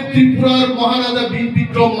 আমাদের ত্রিপুরার মহারাজা বীর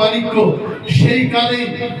বিক্রম মানিক্য সেই কালে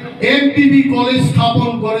এমপিবি কলেজ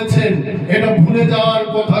স্থাপন করেছেন, এটা ভুলে যাওয়ার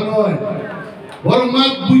কথা নয়। বরং মা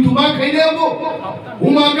বুইতুমা খাই যাবো,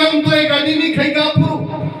 উমাকান্ত একাডেমি খাইগা, পুরো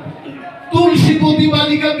তুলসীপতি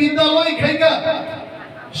বালিকা বিদ্যালয় খাইগা,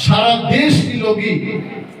 সারা দেশ নিলগি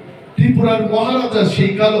ত্রিপুরার মহারাজা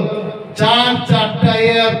সেই কাল চারটা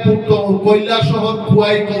এয়ারপোর্ট, কৈলাসহর,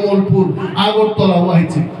 খুয়াই, কমলপুর, আগরতলা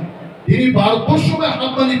হয়েছে। তিনি ভারতবর্ষে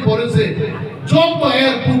হাততালি পড়েছে, যত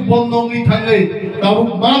এয়ারপোর্ট বন্ধ হয়ে থাকে তখন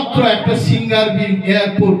মাত্র একটা সিঙ্গার বিল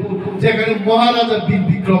এয়ারপোর্ট, যেখানে মহারাজা বীর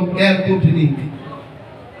বিক্রম এয়ারপোর্ট নেই।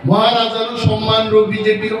 মহারাজার সম্মান রো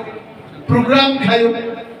বিজেপির প্রোগ্রাম খায়,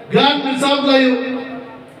 গান চালায়।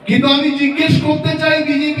 কিন্তু আমি জিজ্ঞেস করতে চাই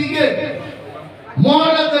বিজেপিকে,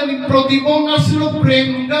 মহারাজার প্রতি বঙ্গাশ্র প্রেম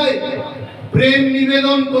গায়, প্রেম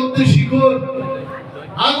নিবেদন করতে শিখো।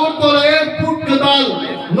 আগরতলা এয়ারপোর্ট কাতাল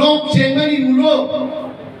নক চেঙ্গানি গুলো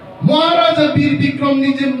মহারাজা বীর বিক্রম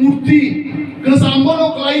নিজে মূর্তি কাসাম্বনো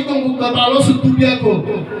ক্লাই তো কাতালো সে তুলিয়া কো।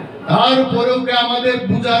 তারপরেও কি আমাদের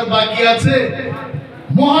বুঝার বাকি আছে?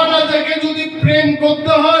 মহারাজাকে যদি প্রেম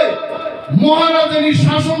করতে হয়, মহারাজার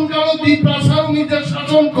শাসনকাল টিপ্রাসার নিজের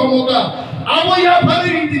শাসন ক্ষমতা আবয়া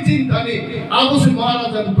ভারের নীতি চিন্তা নেই, আবশ্যই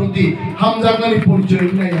মহারাজার প্রতি হামজাগানি পরিচয়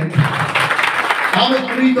নাই। আমার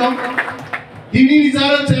প্রীতম তিনি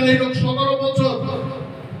যারা ছেলে 17 বছর,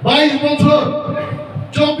 22 বছর,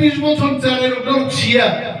 24 বছর ছেলে ছিয়া,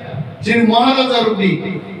 যিনি মহারাজার উনি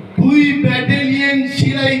 2 ব্যাটালিয়ন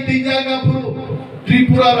সিলাই জায়গা পুরো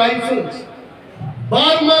ত্রিপুরা রাইফেলস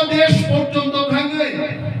বার্মা দেশ পর্যন্ত খাঙ্গে,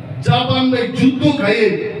 জাপান যুদ্ধ খাইয়ে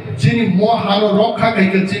যিনি মহার রক্ষা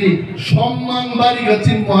খাইকে, যিনি সম্মান বাড়ি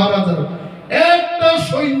গেছেন মহারাজার একটা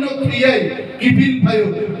সৈন্য ক্রিয়ায় কিপিল ভাই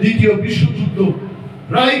দ্বিতীয় বিশ্বযুদ্ধ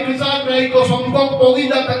রাইক সংখ্যক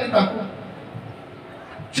পগিদা থাকে থাকুন।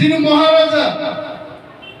 যিনি মহারাজা,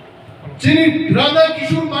 যিনি রাধা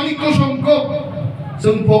কিশোর মানিক্য সংখ্যক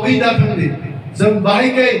जों पगैदा थांदे, जों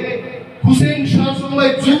बाहायखाय हुसेन शाह संबाय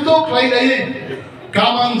जुद्ध खालायलायै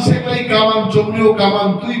कामान सेख्लाय कामान जमनियो कामान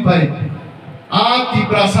तुई भाई आ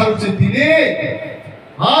तिप्रा सारसे दिने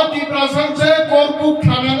आ तिप्रा सारसे करपुक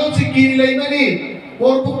थानानो से किनिलाय माने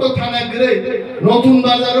करपुक तो थाना गरे नतुन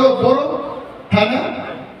बाजारो बড় थाना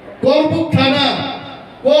करपुक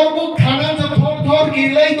थाना से थर थर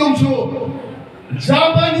किनिलाय दंसो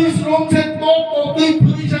जापानिज रंसे तो कतै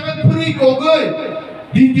फुरि जागा फुरि कगै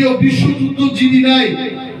দ্বিতীয় বিশ্বযুদ্ধ জিদি নাই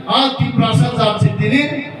आ तिप्रा सार जाচ্ছে তিনি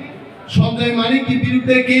সঞ্জয় মানিকের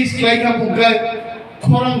বিরুদ্ধে কেস লাইকা পুকায়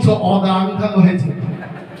খরাংশ অদান থাকা হয়েছে।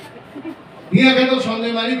 ইয়া কেন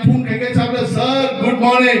সঞ্জয় মানিক ফোন থেকে চাপলে, sir good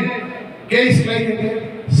morning, case Laika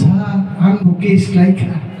sir আমগো কেস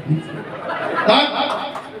লাইকা তা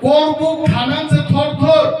করব থানাতে থর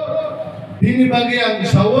থর তিনি বাগে আমি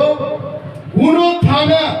সব কোন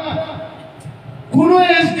থানা, কোন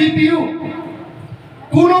এসডিপিইউ,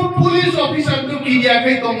 কোন পুলিশ অফিসার তো কি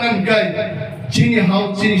একাই তমনান গায় যিনি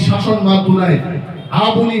যিনি শাসন মাতুনায়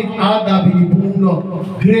আবুনি আ দাবিনি পূর্ণ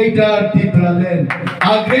গ্রেটার ত্রিপুরা ল্যান্ড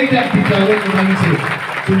আ গ্রেটার ত্রিপুরা ল্যান্ড বানিয়েছে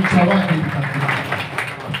তুমি সবাই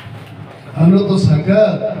আমরা তো সাকা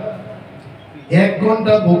 1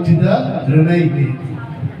 ঘন্টা বক্তৃতা রেনাই নে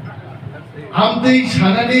আমতেই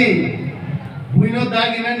সানানি বুইনো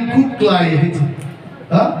দাগিনান খুব ক্লাই হয়েছে।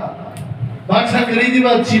 হ্যাঁ বাচ্চা করে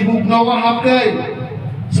দিবা চিবুক নওয়া হাফগায়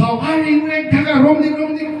সবাই এক টাকা রমদি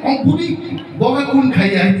অঙ্কুরি বগা কোন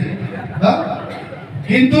খাই আইছে। হ্যাঁ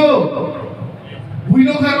কিন্তু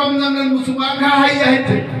বুইনো খা রমজানের মুসলমান খা হাই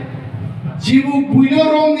আইছে জিবু বুইনো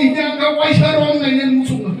রং নিতে আঙ্কা পয়সা রং নাইনে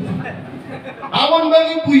মুসলমান আবন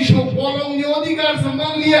বাগি পুইশো বলং নি অধিকার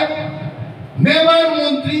সম্মান লিয়া মেবার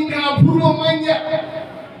মন্ত্রী খা পূর্ব মাইয়া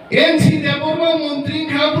এনসি দেববর্মা মন্ত্রী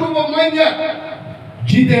খা পূর্ব মাইয়া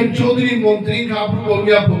জিতেন চৌধুরী মন্ত্রী খা পূর্ব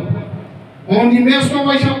মিয়াপু Animesh no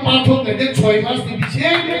পয়সা পাঠক নেতে 6 মাস দিছে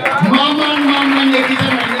মামান নেকিটা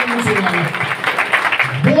নাইনে মুসলমান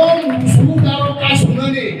বম সুদারো কা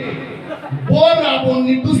শুনানে বর আপন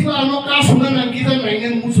নিতুসলানো কা শুনানা কিটা নাইনে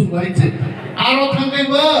মুসলমান হইছে আরো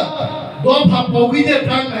থাকাইবা দফা পগিতে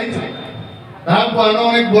থাক হইছে তারপর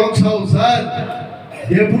অনেক বড় ছাউ স্যার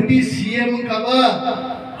ডেপুটি সিএম কাবা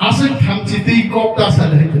আসে থামছিতেই কপটা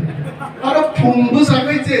সাল হইছে আর ফোনবো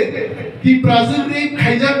সাকাইছে কি প্রাজেন্ট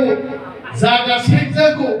খাইজাগো জায়গা শেখ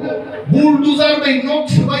যাগো বুলডোজার বাই নক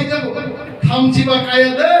সবাই যাগো থামছিবা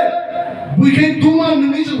কায়া দে বুইখাই তুমা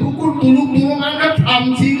নিজ হুকুর তুলুক মানকা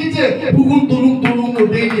থামছি নিছে হুকুর তুলুক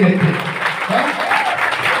দেই হইছে। হ্যাঁ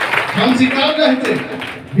থামছি কাজ হইছে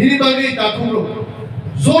বিনি বাগে তাকুলো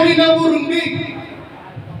জরিনা বুরুঙ্গি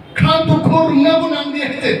খাদুখো রুঙ্গাবো নাংনি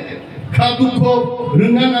হেতে খাদুখো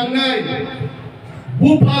রুঙ্গা নাংনাই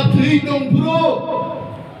বুফা থুই দং ব্রো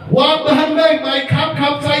ওয়া বাহানাই মাই খাপ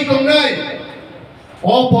খাপ চাই দংনাই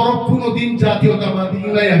অপরক কোনদিন জাতীয়তাবাদী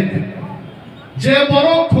নাই আইতে যে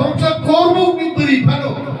বড় খরচা করব কিন্তু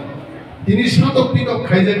রিফানো তিনি সাতক পিতক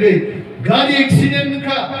খাই যাবে গাড়ি অ্যাক্সিডেন্ট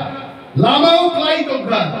খা লামাও ক্লাই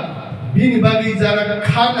দংখা বিনি বাগি যারা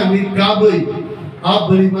খানামি গাबै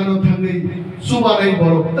আবরি মানো থাঙ্গै সুবারাই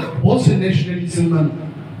বড় বসে ন্যাশনালিজম মান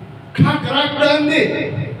খাকরাক দাঙ্গে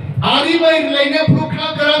আরিবাই লাইনে পুরো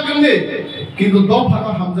খাকরাক দাঙ্গে কিন্তু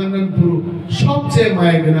দফানো হামজাঙ্গান পুরো সবচেয়ে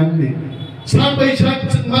মায়া গোনাंगे সাবাই সাত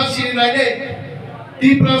মাসি লাইনে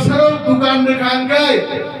টিপ্রা সারর দোকান রেখাঙ্গাই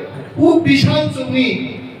ও বিশাল চুনি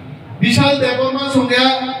বিশাল দেবর্মা সঙ্গা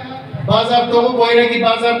বাজার তো বইরাকি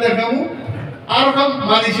বাজার দেখামু আর রকম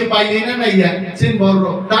মানিসে পাইলেই না নাইয়া চিন বড়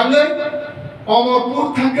দাঙ্গে অমরপুর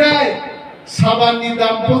থাকায় সাবাননি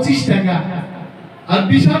দাম 25 টাকা আর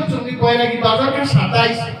বিশাল চুনি বইরাকি বাজার কা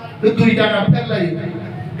 27 তো 2 টাকা ফেলাই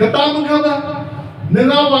তো দাম খাবা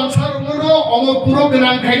নেনা বাংসার মনো অমরপুর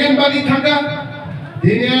গ্রাম খাইলেন বাড়ি থাকা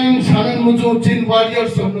দিনেন সানন মুজো চিন ওয়ারিয়ার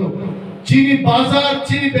সঙ্গে চিনি বাজার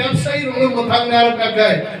চিনি ব্যবসায়ী রঙ মথাঙ্গে আর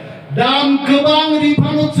কাকায় দাম গোবাং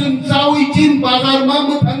রিফানো চুন চাউই চিন বাজার মা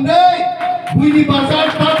মথাঙ্গে বুইনি বাজার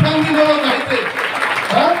পাঠাঙ্গি বড় গাইতে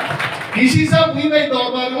হ্যাঁ কৃষি সব বুইবাই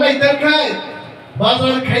দরবার লাই দেখায়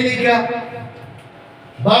বাজার খাইলে গা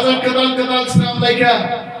বাজার কদাল কদাল শ্রাম লাইকা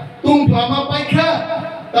তুম ফামা পাইখা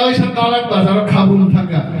তাই সব কালাক বাজার খাবুন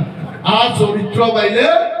থাকা আর চরিত্র বাইলে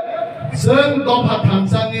जों दफा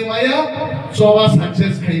थामसानि माया जबा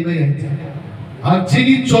सक्सेस खाइबाय आइते আর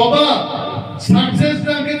যিনি জবা সাকসেস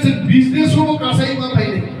নাকে যে বিজনেস হবো কাসাই মা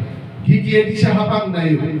পাইলে ঠিকই এটি সাহাবাং নাই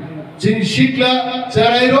যিনি শিখলা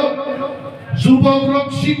চারাইরো যুবক লোক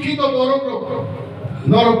শিক্ষিত বড় লোক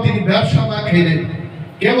নরক তিনি ব্যবসা মা খাইলেন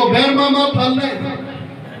কেবল বেরমা মা ফাল নাই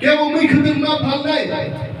কেবল মুখদিন মা ফাল নাই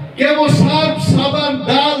কেবল সার্ফ সাবান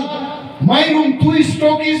ডাল মাইরুম তুই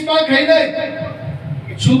স্টকিস মা খাইলে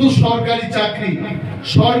শুধু সরকারি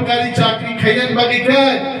চাকরি খাইলেন বাকি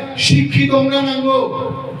খায় শিক্ষিত না নাঙ্গো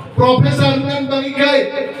প্রফেসর নান বাকি খায়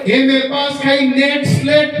এমএ পাস খাই নেট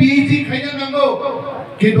স্লেট পিএইচডি খাইলেন নাঙ্গো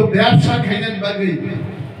কিন্তু ব্যবসা খাইলেন বাকি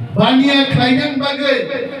বানিয়া খাইলেন বাকি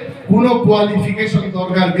কোন কোয়ালিফিকেশন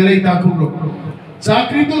দরকার গেলেই তাকুর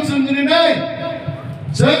চাকরি তো চন্দ্রী নাই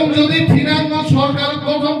जों যদি ফিনান্স সরকার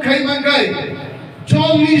প্রথম খাই মাঙ্গাই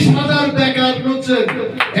 40,000 বেকার নচ্ছে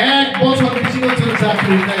एक বছর কিছু বছর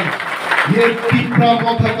চাকরি নাই ये टिप्रा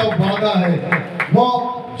मोथा का वादा है वो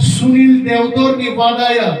सुनील देवदौर ने वादा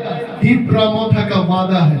या टिप्रा मोथा का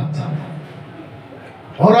वादा है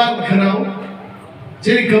औरान खराव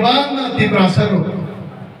যে গবান না টিপ্রা সারো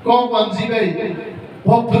কম বানজিবাই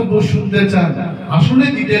বক্তব্য শুনতে চান আসলে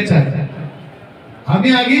দিতে চায় আমি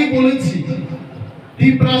আগেই বলেছি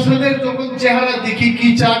টিপ্রা সাদের যখন চেহারা দেখি কি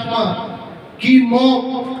চাকমা কি মুখ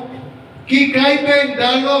কি কাইপেন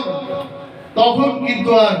ডায়লগ তখন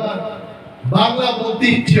কিন্তু আর বাংলা বলতে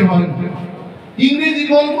ইচ্ছে হয় না ইংরেজি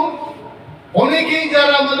বলবো অনেকেই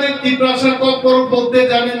যারা আমাদের ত্রিপ্রাসার কক্কর বলতে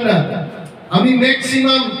জানেন না আমি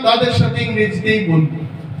ম্যাক্সিমাম তাদের সাথে ইংরেজিতেই বলবো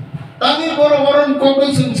তাদের বড় বড় কত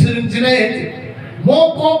শুনছিলেন জিনাই মো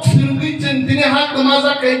কক শুনছেন তিনি হাত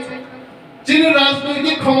মাজা খাইছে যিনি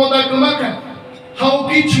রাজনৈতিক ক্ষমতা কমাকা হাও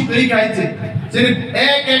কিছু খাইছে যিনি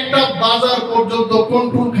একটা বাজার পর্যন্ত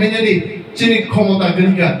কন্ট্রোল খাইনি যিনি ক্ষমতা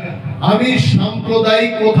গরিকা আমি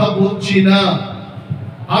সাম্প্রদায়িক কথা বলছি না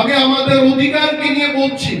আমি আমাদের অধিকারকে নিয়ে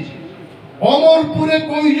বলছি অমরপুরে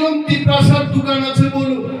কয়জন ত্রিপ্রাসার দোকান আছে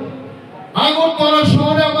বলুন আগরতলা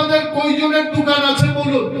শহরে আমাদের কয়জনের দোকান আছে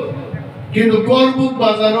বলুন কিন্তু করবুক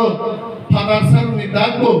বাজারও ফাদার সারুনি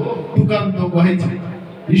ডাকবো দোকান তো কইছে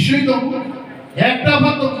নিশ্চয়ই তো একটা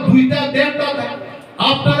বা দুইটা দেড়টা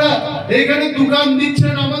আপনারা এখানে দোকান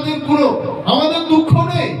দিচ্ছেন আমাদের দুঃখ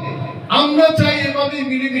নেই আমরা চাই এভাবে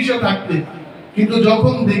মিলেমিশে থাকতে কিন্তু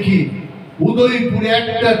যখন দেখি উদয়পুরে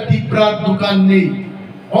একটা টিপ্রার দোকান নেই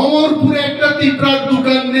অমরপুরে একটা টিপ্রার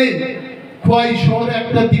দোকান নেই খোয়াই শহরে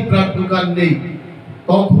একটা টিপ্রার দোকান নেই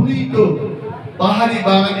তখনই তো পাহাড়ি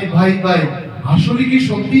বাঙালি ভাই ভাই আসলে কি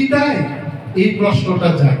সত্যি তাই এই প্রশ্নটা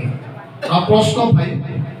জাগে আর প্রশ্ন ভাই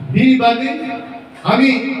বিনিবাদে আমি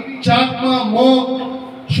চাকমা মগ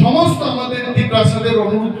সমস্ত আমাদের ত্রিপ্রাসাদের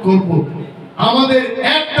অনুরোধ করব আমাদের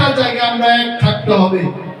একটা জায়গা আমরা এক থাকতে হবে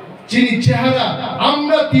যিনি চেহারা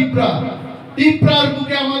আমরা ত্রিপ্রার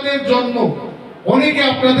বুকে আমাদের জন্ম অনেকে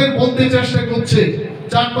আপনাদের বলতে চেষ্টা করছে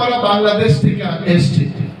চাকমারা বাংলাদেশ থেকে এসেছে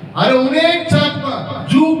আর অনেক চাকমা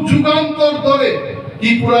যুগ যুগান্তর ধরে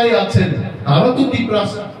ত্রিপুরায় আছেন তারা তো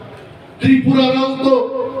ত্রিপুরারাও তো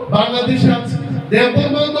বাংলাদেশে আছে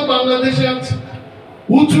দেববর্মাও তো বাংলাদেশে আছে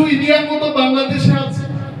উঁচু এরিয়ার মতো বাংলাদেশে আছে।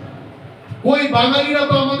 কই বাঙালিরা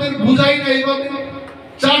তো আমাদের বুঝাই না এইভাবে।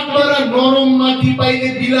 চাকমারা নরম মাটি পাইলে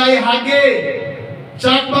বিলাই হাগে।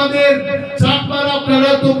 চাকমারা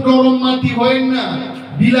আপনারা তো নরম মাটি হয় না,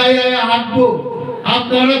 বিলাই আয়া হাঁটবো।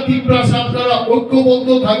 আপনারা তিপ্রা আপনারা ঐক্যবদ্ধ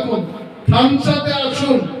থাকুন, থামসাতে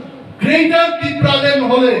আসুন। গ্রেটার তিপ্রাল্যান্ড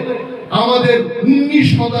হলে আমাদের 19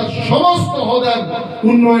 হদার সমস্ত হদার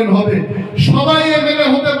উন্নয়ন হবে। সবাই এমএলএ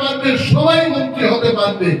হতে পারবে, সবাই মন্ত্রী হতে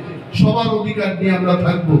পারবে, সবার অধিকার নিয়ে আমরা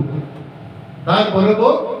থাকবো। তারপরে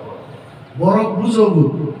বড় বুঝবো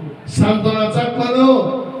সান্ত্বনা চাকমানো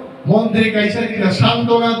মন্ত্রী কাইসা কিনা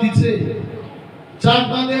সান্ত্বনা দিচ্ছে।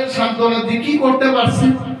 চাকমাদের সান্ত্বনা দিয়ে কি করতে পারছে?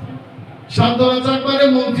 সান্ত্বনা চাকমারে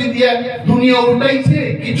মন্ত্রী দিয়া দুনিয়া উল্টাইছে,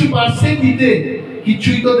 কিছু পারছে দিতে?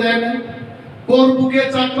 কিছুই তো দেয় না। করবুকে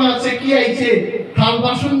চাকমা আছে কি আইছে? থাল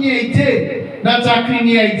বাসন নিয়ে আইছে না চাকরি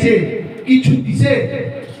নিয়ে আইছে? কিছু দিছে?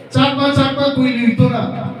 চাকমা কইলে হইতো না,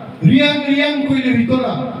 রিয়াং কইলে হইতো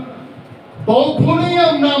না। তখনই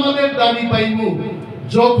আমরা আমাদের দাবি পাইব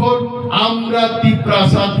যখন আমরা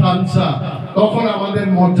তিপ্রাসাদ ফানসা, তখন আমাদের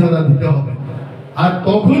মর্যাদা দিতে হবে। আর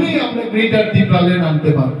তখনই আমরা গ্রেটার তিপ্রাল্যান্ড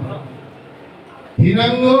আনতে পারব।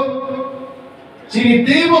 হিনাঙ্গ চিনি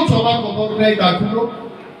দেব চবা খবর নাই দাখুলো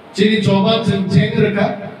চিনি চবা চেং রেখা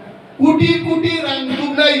কুটি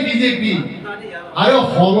রাংতুমনাই বিজেপি আরে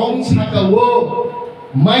হলং সাকাও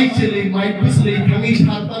মাই ছেলে মাই পিছলে থামি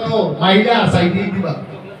সাতানো মাইলা সাইডে দিবা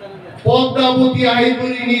পদ্মাবতী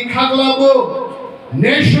আইবরিনি খাগলাবো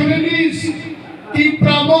ন্যাশনালিস্ট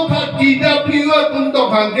তিপ্রা মথা টিডব্লিউ কুন্ত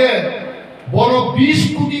খাঙ্গে বড় 20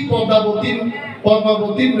 কোটি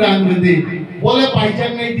পদ্মাবতীর রাং দে বলে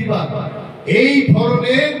পাইজাং নাই দিবা। এই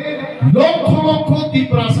ধরনের লক্ষ লক্ষ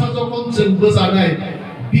তিপ্রাসা যখন চলবে জানায়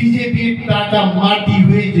বিজেপির টাকা মাটি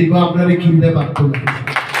হয়ে যাবে, আপনারা কিনতে পারতো না।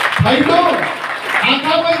 তাই তো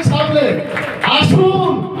आका भाई सामने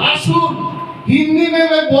आसून हिंदी में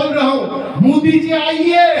मैं बोल रहा हूँ, मोदी जी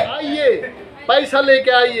आइए पैसा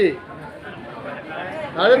लेके आइए।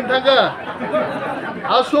 अरे थका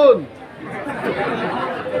आसून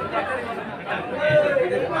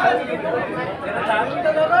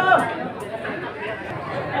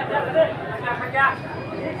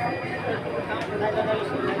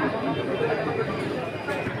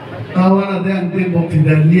kawan ada yang mau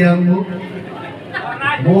tidak liang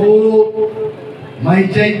mau mai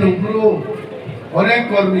cai tunggu orang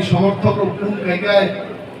kormi সমর্থক pun kai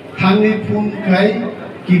hangi pun kai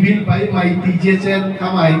kibil pai mai tije chen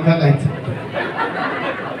kamai kai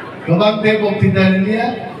kebang te mau tidak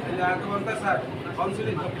liang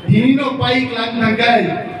ini no pai lang nagai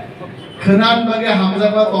kenan bagai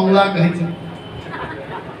hamzaba tongla kai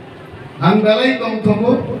anggalai tong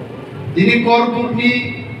tunggu ini korupni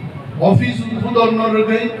office udah nol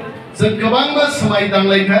जों गोबां समाय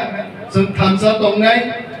दांलायखा जों थामसा दंनाय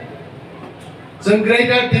जों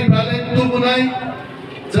ग्रेटार तिप्राल्যান্ড तुबुनाय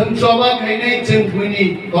जों चबा खायनाय जों बुनि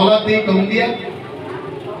तलाते दंदिया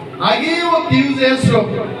आगे वो दिउजेस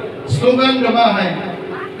स्लोगान गमा है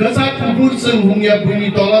गसा कुकुर जों हुंगिया बुनि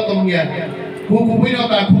तला दंगिया कुकुबिनो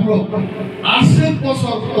दाखुरो आसे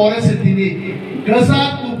बसर परेसे दिनि गसा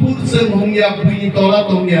कुकुर जों हुंगिया बुनि तला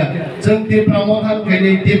दंगिया जों तिप्रा मथान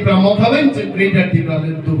खायनाय तिप्रा मथाबेन जों ग्रेटार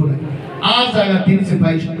तिप्राल्যান্ড तुबुनाय आज जागा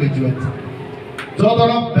 322 पेजुआत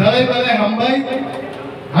जोदन बेले हामबाय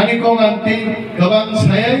हानि कोंगांति गोबां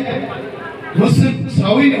सायाय मुसुक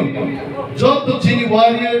साविनो जत चिनि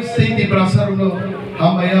वारियर्स सेनि ब्रासारुनो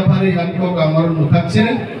हामबाया फारि हानि को गामर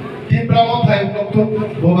मुथाक्सिने तिप्रा मथाय नक्तो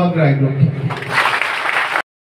बोबाग्राय नक्तो